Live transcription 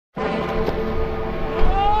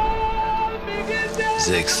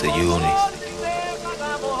6. Juni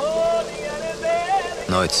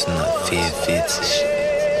 1944.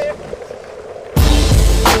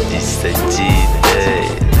 Dies ist der DEE.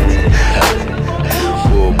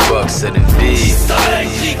 Boxer den Beat. Dieser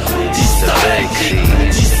Weltkrieg, dieser Weltkrieg,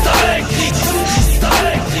 dieser Weltkrieg, dieser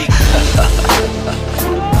Weltkrieg.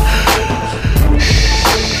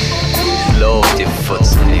 Lauft, ihr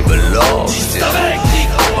Fotzen, lieber lauft. Dieser Weltkrieg,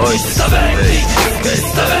 dieser Weltkrieg,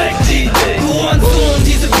 dieser Weltkrieg. Hurensohn,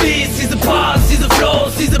 diese Beats, diese Parts, diese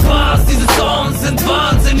Flows, diese Bars, diese Songs sind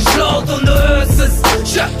wahnsinnig laut und du hörst es.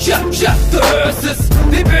 Du hörst es.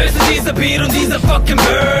 Wie böse dieser Beat und dieser fucking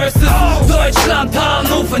Verse ist. Deutschland,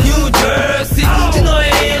 Hannover, New Jersey. Die neue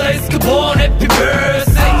Ära ist geboren, Happy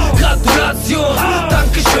Birthday. Gratulation,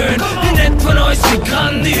 Dankeschön. Wie nett von euch, wie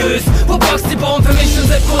grandiös. Wo boxt die bauen für mich schon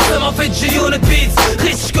seit kurzem auf G-Unit Beats.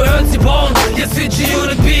 Richtig gehört, sie bauen jetzt für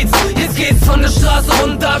G-Unit Beats. Jetzt geht's von der Straße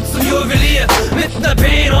runter ab zum Juwelier. Mit ner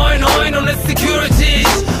P99 und der Security.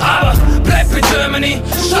 Aber bleibt in Germany,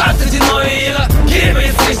 startet die neue Ära. Gebe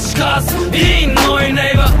jetzt richtig krass, wie einen neuen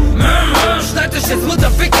Neighbor. Schneid euch jetzt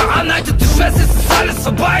Mutterficker an, haltet die Schwester, es ist alles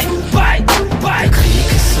vorbei. Der Krieg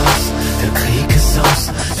ist aus, der Krieg ist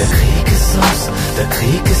aus, der Krieg ist aus, der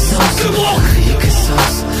Krieg ist aus, der Krieg ist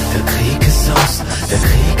aus, der Krieg ist aus,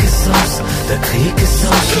 der Krieg ist aus, der Krieg ist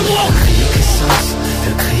aus,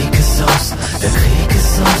 der Krieg ist aus, der Krieg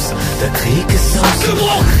ist aus, der Krieg ist aus, der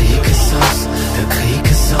Krieg ist aus, der Krieg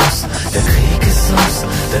ist aus, der Krieg ist aus,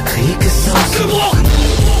 der Krieg ist aus.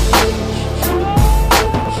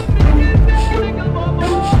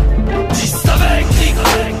 Dieser Weltkrieg.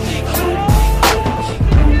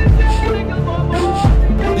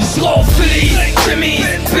 Ich rauf Philly, Jimmy,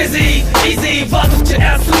 busy, easy, wart auf den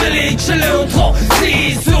ersten Milli, chille und trau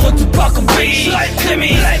sie, höre Tupac und B,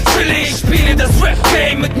 Krimi, chillig, spiele das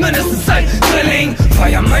Rap-Game mit mindestens ein Drilling,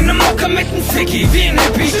 feier meine Mucke mit nem Ziggy wie ein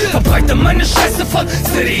Hippie, verbreite meine Scheiße von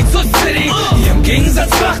City zu City, ihr im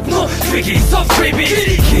Gegensatz macht nur Quickies auf Freebies,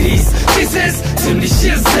 Kiddies, dies ist ziemlich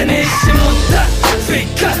irrsinnig, ihr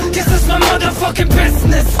Mutterficker, dies ist mein motherfucking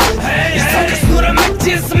Business, ich sag es nur damit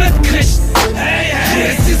ihr es mitkriegt, hier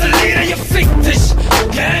ist dieser Lieder, ihr fickt dich.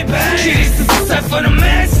 Kiddies, das ist einfach nur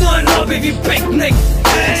mehr als nur ein Hobby wie Picknick.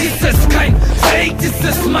 Dies ist kein Fake, dies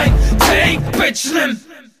ist mein Take. Bitch, nimm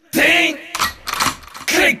den.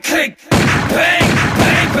 Klick, klick, bang,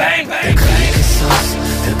 bang, bang, bang. Der Krieg ist aus,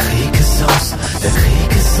 der Krieg ist aus, der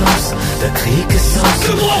Krieg ist aus, der Krieg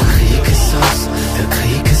ist aus, der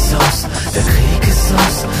Krieg ist aus, der Krieg ist aus, der Krieg ist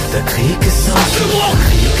aus, der Krieg ist aus, der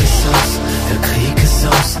Krieg ist aus, der Krieg ist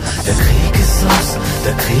aus, der Krieg ist aus,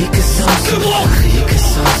 der Krieg ist aus, der Krieg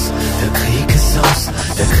ist aus, der Krieg ist aus,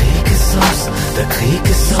 der Krieg ist aus, der Krieg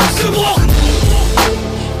ist aus.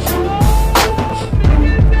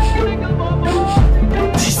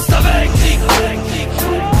 Dieser Weltkrieg.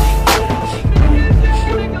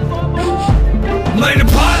 Meine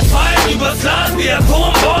Parts fallen übers Land wie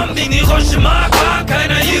Atombomben, die Hiroshima war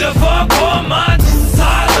keiner hier davor kommen. Mann, dieses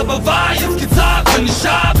hart, aber wahr, jetzt geht's ab, wenn ich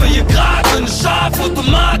habe hier grad eine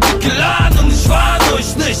Schafautomatik geladen und ich warne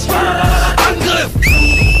euch nicht. Angriff!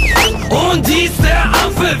 Und dies der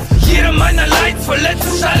Anpfiff. Jeder meiner Leits verletzt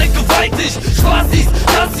sich alle gewaltig. Spaß dies,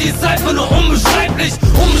 das hier ist einfach nur unbeschreiblich.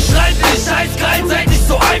 Unbeschreiblich, eiskalt, seid nicht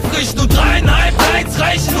so eifrig. Nur 3,5 Lights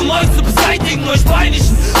reichen, um euch zu beseitigen. Euch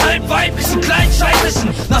peinlichen, halbweiblichen, kleinen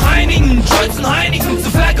Scheißerchen nach einigen Joints und Heinigen zu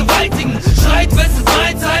vergewaltigen. Schreit, wenn es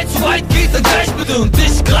meine Zeit zu weit geht, dann gleich bitte. Und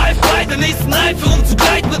ich greif bei der nächsten Einführung zu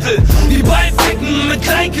Gleitmittel. Wie beim Ficken mit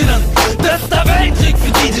Kleinkindern. Das ist der Weltkrieg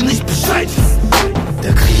für die, die nicht Bescheid wissen.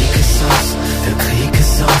 Der Krieg ist aus, der Krieg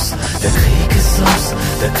ist aus, der Krieg ist aus,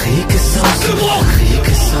 der Krieg ist aus,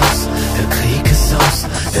 der Krieg ist aus,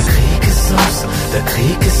 der Krieg ist aus, der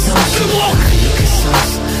Krieg ist aus, der Krieg ist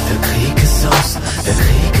aus, der Krieg ist aus, der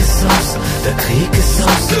Krieg ist aus, der Krieg ist aus, der Krieg ist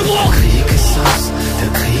aus, der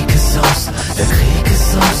Krieg ist aus, der Krieg ist aus, der Krieg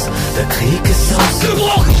ist aus, der Krieg ist aus,